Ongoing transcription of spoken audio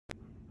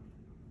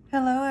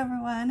Hello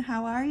everyone,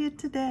 how are you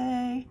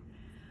today?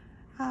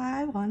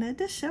 I wanted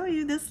to show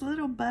you this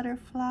little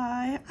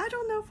butterfly. I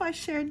don't know if I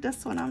shared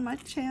this one on my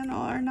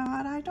channel or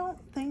not. I don't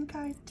think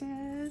I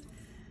did.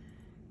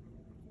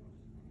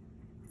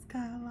 It's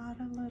got a lot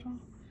of little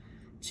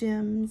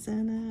gems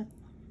in it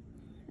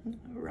and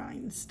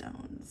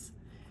rhinestones.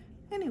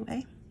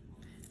 Anyway,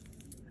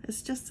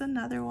 it's just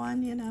another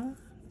one, you know,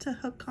 to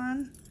hook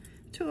on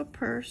to a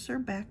purse or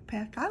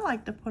backpack. I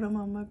like to put them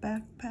on my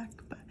backpack,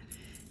 but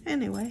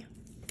anyway.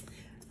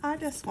 I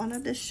just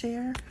wanted to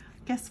share.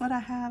 Guess what I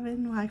have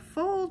in my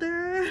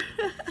folder?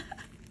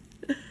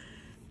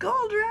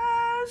 Gold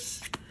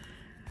Rush!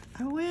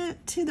 I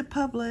went to the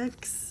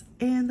Publix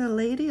and the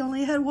lady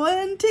only had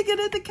one ticket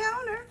at the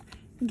counter.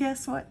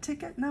 Guess what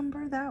ticket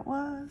number that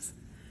was?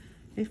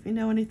 If you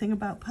know anything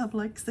about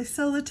Publix, they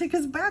sell the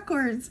tickets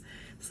backwards.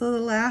 So the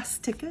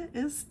last ticket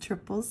is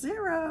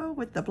 000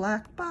 with the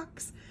black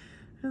box.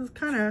 It was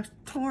kind of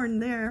torn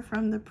there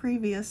from the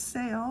previous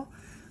sale,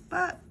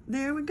 but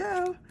there we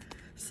go.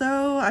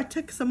 So I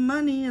took some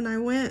money and I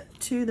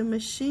went to the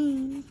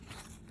machine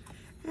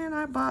and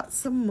I bought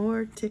some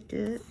more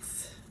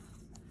tickets.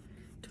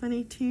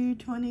 22,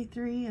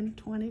 23, and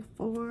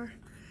 24.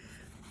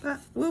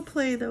 But we'll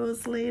play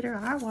those later.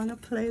 I want to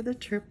play the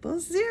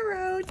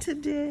 000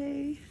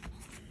 today.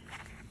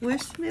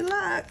 Wish me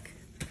luck.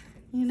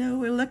 You know,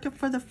 we're looking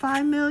for the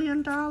 $5 million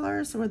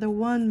or the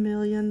 $1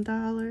 million.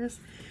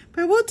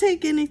 But we'll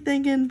take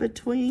anything in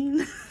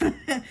between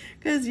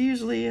because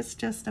usually it's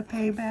just a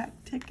payback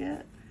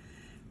ticket.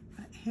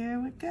 But here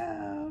we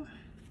go.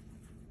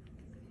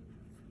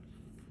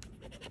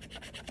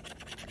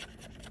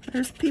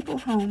 There's people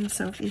home,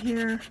 so if you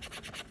hear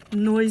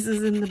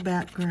noises in the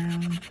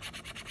background,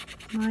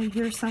 you might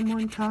hear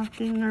someone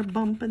talking or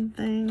bumping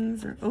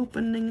things or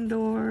opening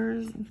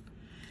doors.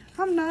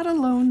 I'm not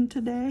alone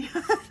today.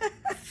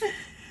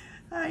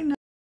 I know.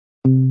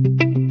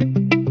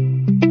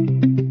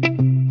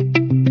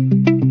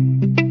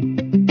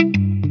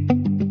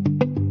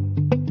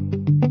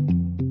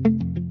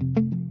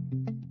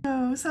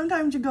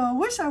 Sometimes you go, I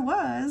wish I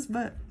was,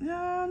 but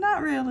no,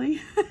 not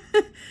really.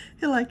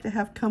 You like to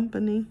have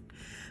company.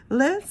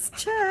 Let's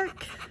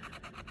check.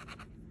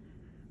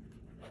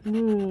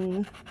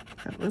 Ooh,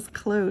 that was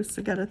close.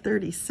 We got a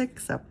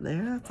 36 up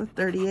there. That's a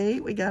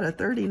 38. We got a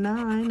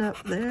 39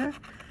 up there.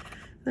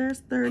 There's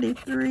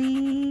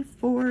 33,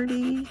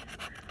 40,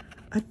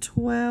 a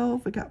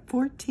 12. We got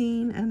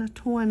 14 and a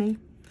 20.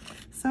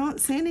 So I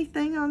don't see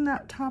anything on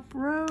that top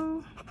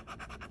row.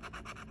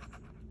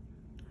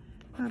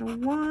 Got a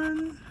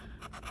 1,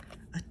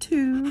 a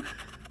 2,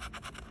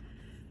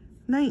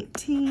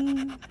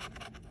 19,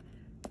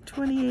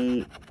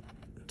 28,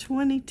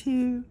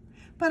 22.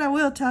 But I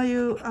will tell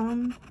you,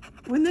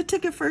 when the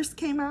ticket first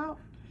came out,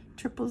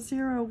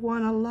 000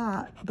 won a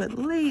lot. But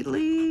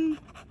lately,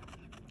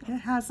 it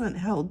hasn't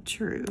held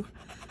true.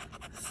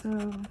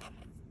 So,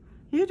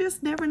 you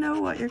just never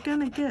know what you're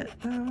going to get,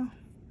 though.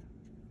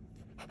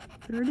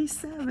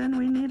 37,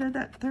 we needed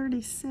that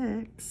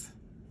 36.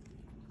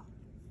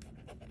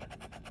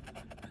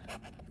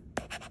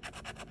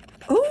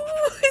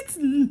 Oh, it's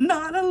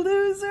not a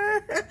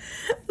loser.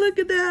 Look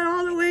at that,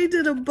 all the way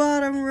to the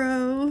bottom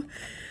row.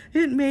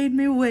 It made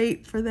me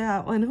wait for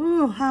that one.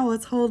 Oh, I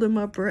was holding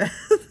my breath.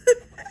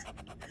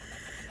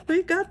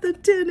 We got the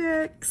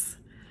 10X.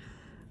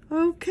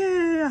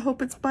 Okay, I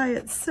hope it's by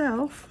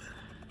itself.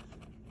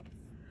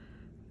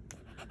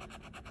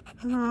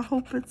 And I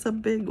hope it's a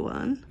big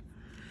one.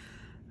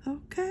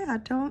 Okay, I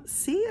don't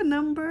see a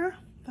number,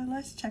 but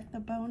let's check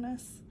the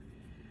bonus.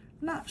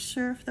 Not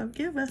sure if they'll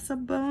give us a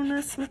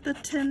bonus with the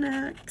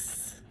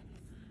 10X.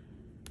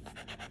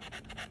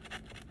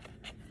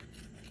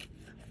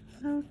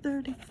 No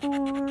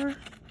 34,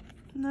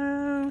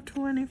 no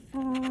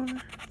 24,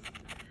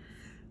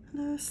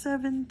 no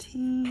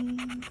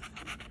 17,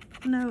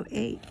 no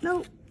 8.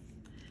 Nope,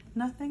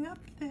 nothing up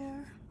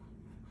there.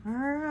 All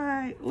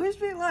right, wish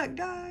me luck,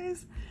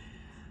 guys.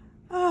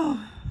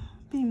 Oh,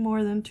 be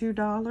more than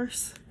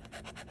 $2.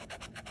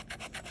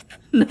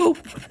 Nope.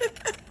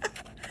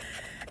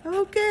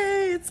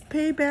 Okay, it's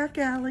Payback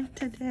Alley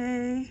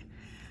today.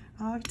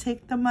 I'll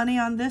take the money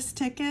on this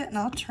ticket and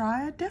I'll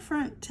try a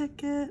different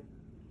ticket.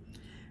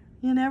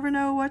 You never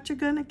know what you're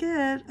gonna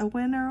get, a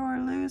winner or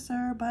a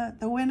loser, but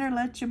the winner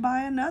lets you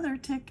buy another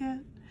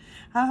ticket.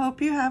 I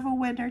hope you have a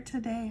winner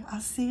today.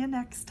 I'll see you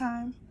next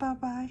time.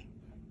 Bye-bye.